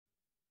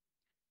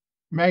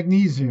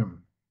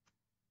Magnesium.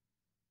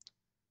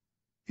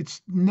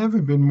 It's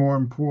never been more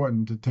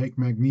important to take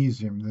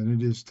magnesium than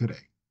it is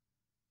today.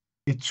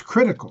 It's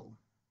critical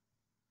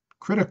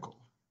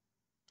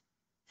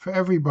for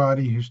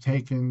everybody who's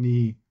taken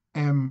the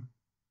mRNA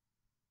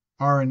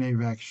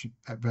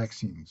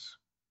vaccines.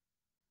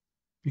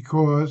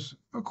 Because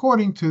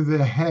according to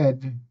the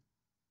head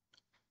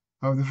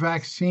of the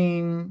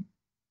vaccine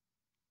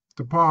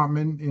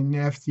department in the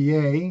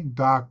FDA,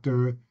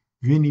 Dr.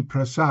 Vinny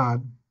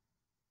Prasad,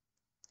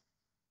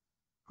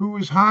 who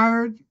was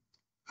hired,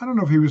 I don't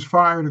know if he was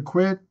fired or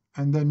quit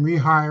and then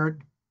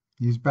rehired.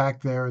 He's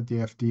back there at the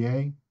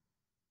FDA,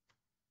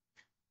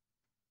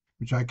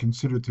 which I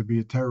consider to be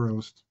a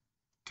terrorist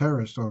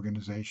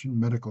organization,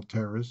 medical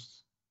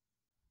terrorists.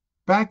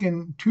 Back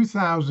in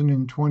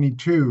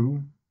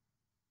 2022,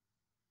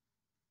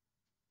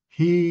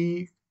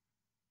 he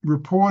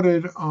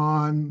reported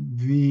on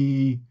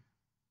the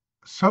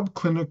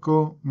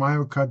subclinical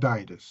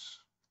myocarditis,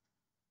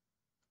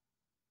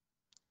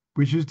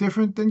 which is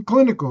different than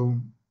clinical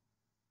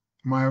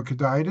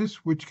myocarditis,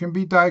 which can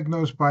be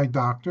diagnosed by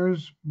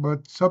doctors,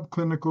 but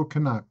subclinical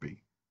cannot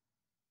be,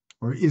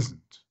 or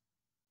isn't.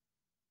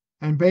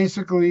 And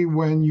basically,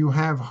 when you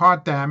have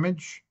heart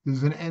damage,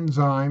 there's an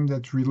enzyme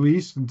that's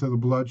released into the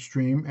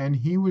bloodstream, and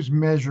he was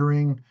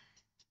measuring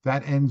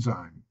that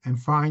enzyme and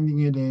finding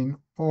it in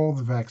all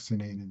the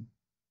vaccinated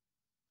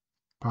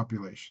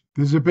population.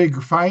 There's a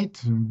big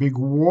fight and big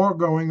war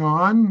going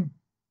on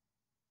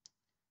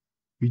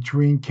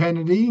between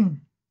Kennedy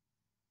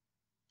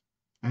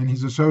and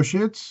his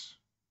associates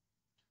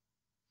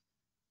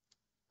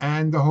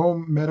and the whole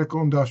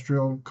medical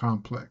industrial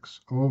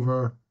complex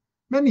over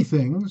many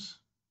things,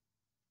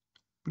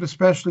 but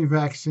especially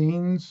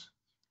vaccines,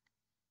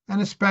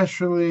 and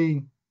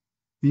especially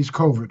these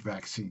COVID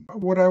vaccines.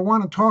 What I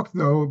want to talk,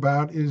 though,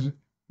 about is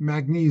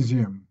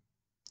magnesium.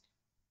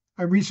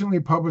 I recently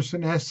published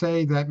an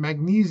essay that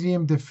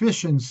magnesium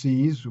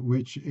deficiencies,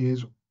 which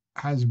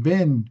has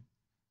been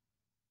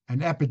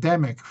an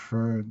epidemic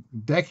for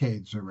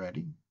decades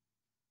already,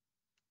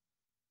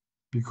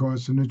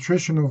 because the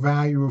nutritional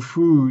value of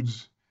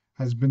foods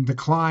has been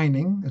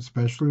declining,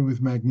 especially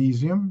with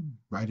magnesium,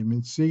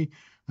 vitamin C.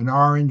 An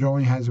orange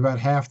only has about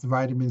half the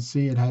vitamin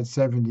C it had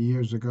 70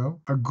 years ago.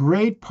 A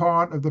great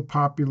part of the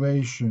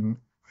population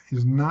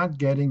is not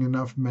getting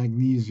enough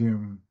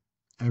magnesium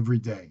every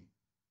day.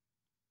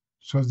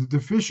 So the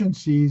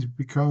deficiencies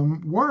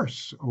become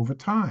worse over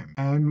time.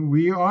 And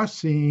we are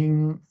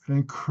seeing an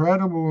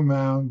incredible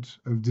amount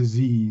of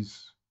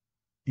disease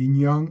in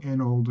young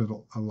and old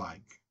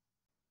alike.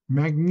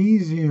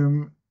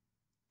 Magnesium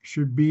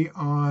should be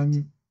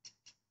on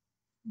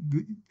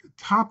the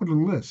top of the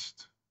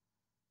list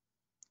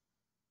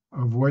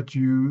of what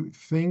you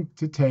think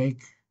to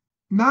take,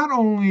 not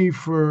only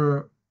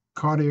for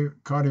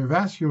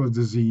cardiovascular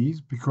disease,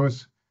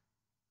 because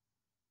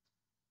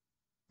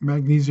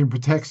magnesium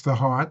protects the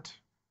heart,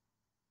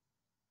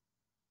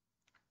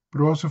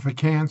 but also for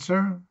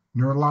cancer,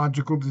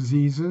 neurological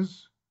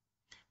diseases.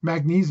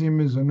 Magnesium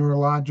is a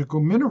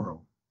neurological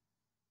mineral,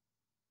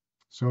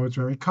 so it's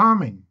very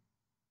calming.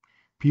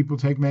 People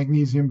take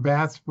magnesium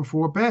baths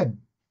before bed,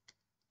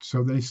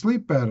 so they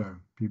sleep better.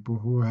 People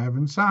who have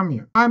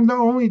insomnia. I'm the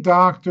only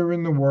doctor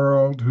in the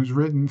world who's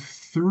written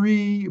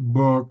 3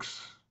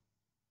 books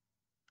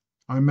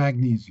on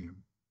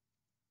magnesium.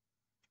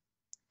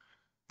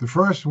 The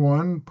first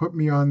one put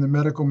me on the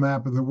medical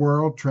map of the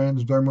world,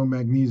 transdermal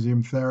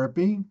magnesium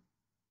therapy.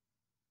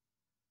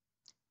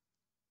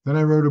 Then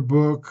I wrote a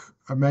book,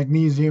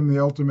 Magnesium,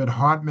 the Ultimate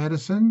Heart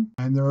Medicine.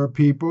 And there are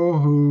people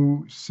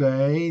who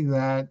say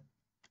that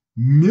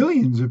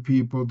millions of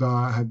people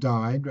have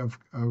died of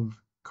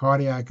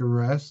cardiac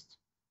arrest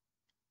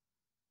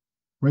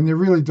when they're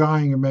really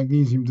dying of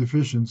magnesium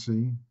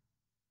deficiency.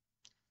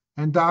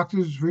 And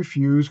cardiologists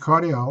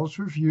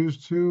refuse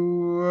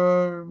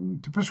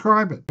to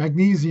prescribe it.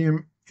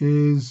 Magnesium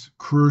is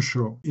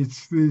crucial.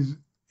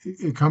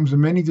 It comes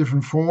in many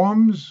different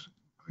forms.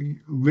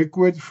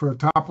 Liquid for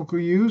topical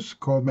use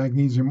called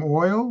magnesium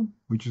oil,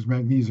 which is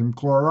magnesium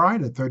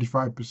chloride at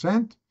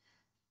 35%.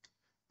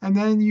 And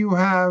then you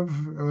have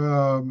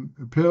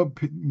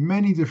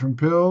many different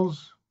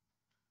pills.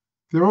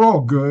 They're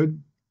all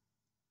good.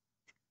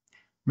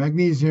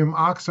 Magnesium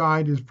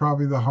oxide is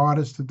probably the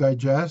hardest to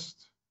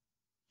digest.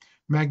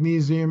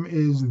 Magnesium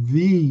is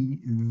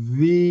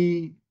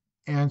the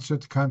answer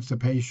to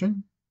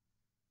constipation.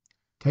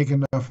 Take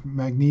enough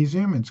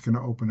magnesium, it's going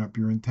to open up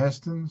your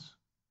intestines.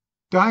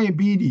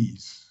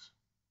 Diabetes,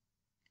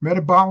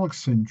 metabolic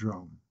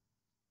syndrome.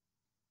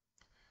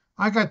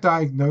 I got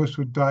diagnosed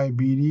with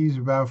diabetes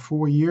about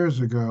 4 years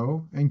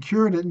ago and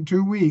cured it in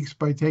 2 weeks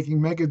by taking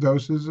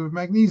megadoses of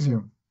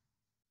magnesium.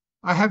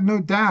 I have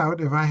no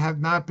doubt if I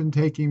had not been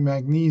taking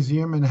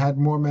magnesium and had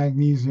more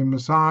magnesium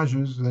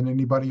massages than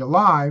anybody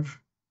alive,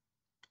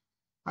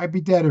 I'd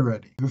be dead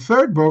already. The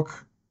third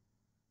book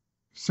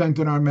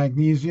centered on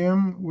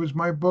magnesium was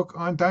my book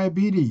on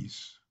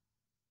diabetes,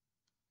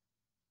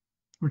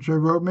 which I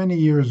wrote many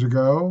years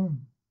ago,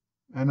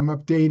 and I'm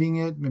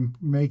updating it and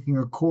making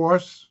a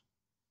course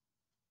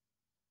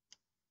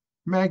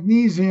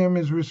Magnesium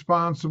is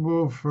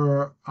responsible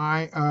for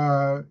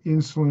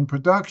insulin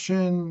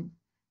production,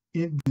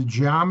 the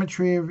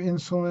geometry of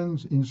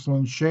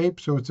insulin shape,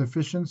 so its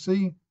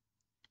efficiency,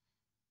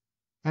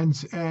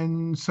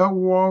 and cell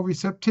wall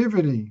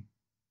receptivity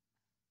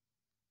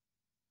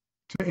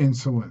to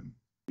insulin.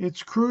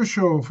 It's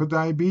crucial for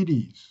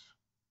diabetes.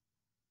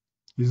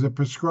 Is it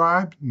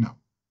prescribed? No.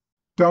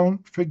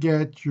 Don't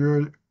forget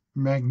your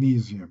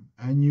magnesium,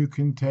 and you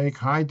can take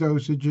high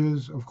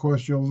dosages. Of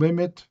course, your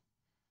limit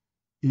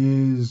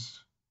is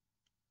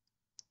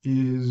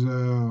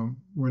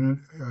when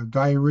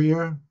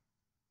diarrhea,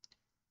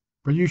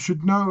 but you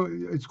should know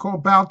it's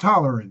called bowel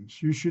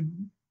tolerance. You should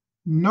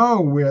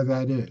know where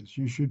that is.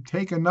 You should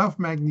take enough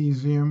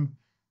magnesium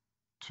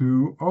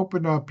to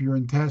open up your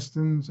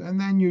intestines, and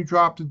then you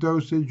drop the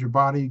dosage, your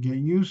body get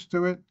used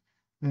to it,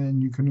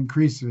 and you can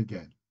increase it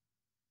again.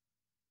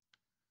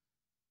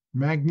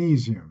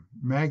 Magnesium,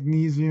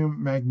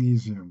 magnesium,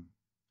 magnesium.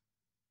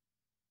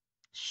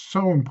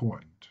 So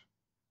important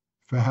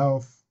for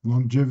health,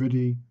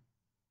 longevity,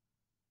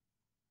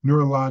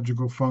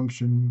 neurological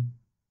function.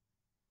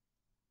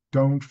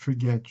 Don't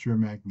forget your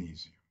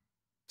magnesium.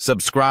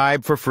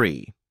 Subscribe for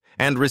free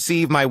and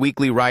receive my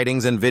weekly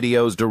writings and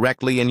videos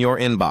directly in your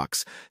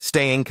inbox,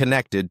 staying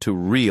connected to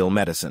real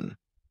medicine.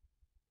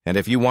 And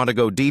if you want to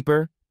go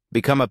deeper,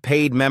 become a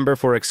paid member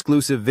for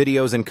exclusive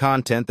videos and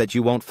content that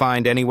you won't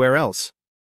find anywhere else.